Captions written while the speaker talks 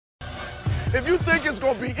If you think it's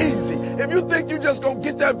going to be easy, if you think you're just going to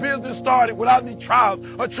get that business started without any trials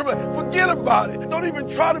or tribulations, forget about it. Don't even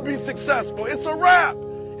try to be successful. It's a wrap.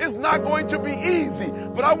 It's not going to be easy,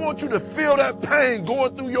 but I want you to feel that pain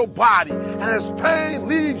going through your body. And as pain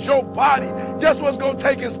leaves your body, guess what's going to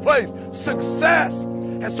take its place? Success.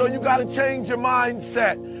 And so you got to change your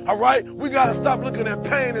mindset. All right? We got to stop looking at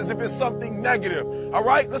pain as if it's something negative. All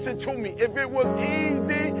right? Listen to me. If it was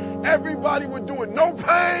easy, everybody would do it. No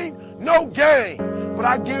pain, no gain. But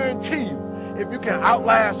I guarantee you, if you can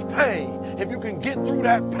outlast pain, if you can get through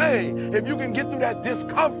that pain, if you can get through that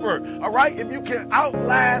discomfort, all right? If you can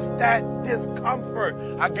outlast that discomfort,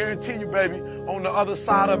 I guarantee you, baby, on the other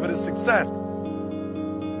side of it is success.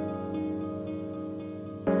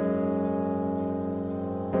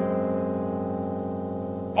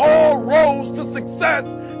 All roads to success,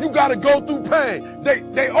 you got to go through pain.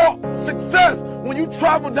 They all success. When you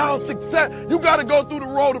travel down success, you got to go through the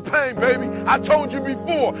road of pain, baby. I told you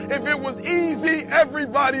before, if it was easy,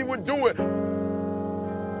 everybody would do it.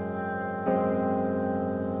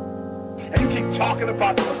 And you keep talking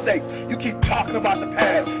about the mistakes. You keep talking about the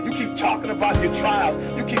past. You keep talking about your trials.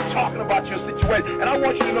 You keep talking about your situation. And I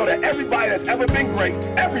want you to know that everybody that's ever been great,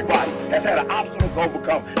 everybody has had an obstacle to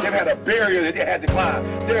overcome. They've had a barrier that they had to climb.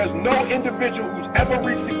 There is no individual who's ever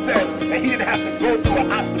reached success and he didn't have to go through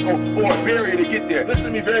an obstacle or a barrier to get there. Listen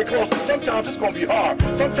to me very closely. Sometimes it's going to be hard.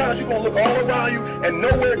 Sometimes you're going to look all around you and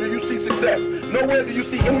nowhere do you see success. Nowhere do you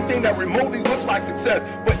see anything that remotely looks like success.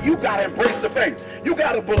 But you got to embrace the faith. You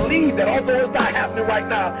got to believe that although it's not happening right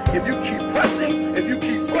now, if you keep pressing, if you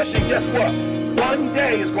keep pushing, guess what? One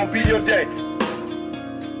day is going to be your day.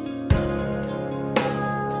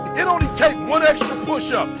 It only takes one extra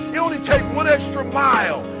push-up. It only takes one extra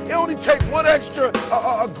mile. It only takes one extra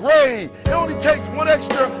grade. It only takes one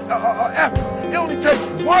extra effort. It only takes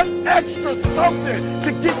one extra something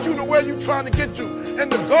to get you to where you're trying to get to.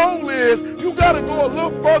 And the goal is you got to go a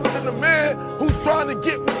little further than the man who's trying to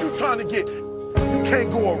get what you're trying to get. You can't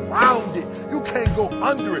go around it. You can't go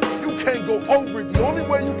under it. You can't go over it. The only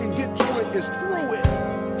way you can get to it is through it.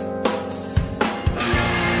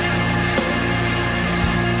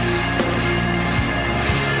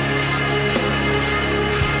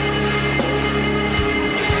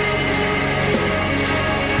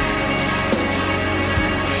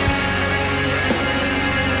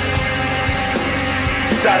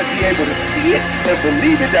 You got to be able to see it and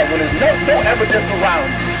believe it that when there's no evidence around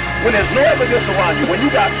you, when there's no evidence around you, when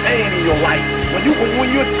you got pain in your life, when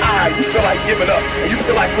you're tired, you feel like giving up, and you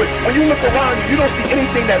feel like when you look around you, you don't see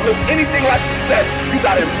anything that looks anything like success. You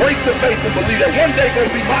got to embrace the faith and believe that one day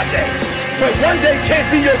gonna be my day. But one day can't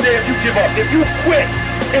be your day if you give up. If you quit,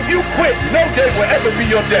 no day will ever be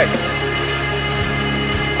your day.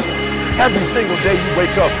 Every single day you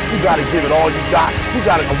wake up, you got to give it all you got. You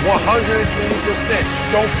got it 120%.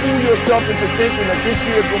 Don't fool yourself into thinking that this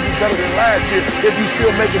year is going to be better than last year if you're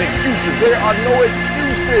still making excuses. There are no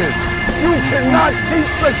excuses. You cannot cheat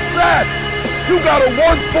success. You got to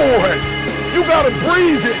work for it. You got to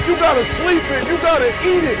breathe it. You got to sleep it. You got to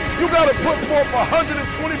eat it. You got to put forth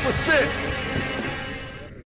 120%.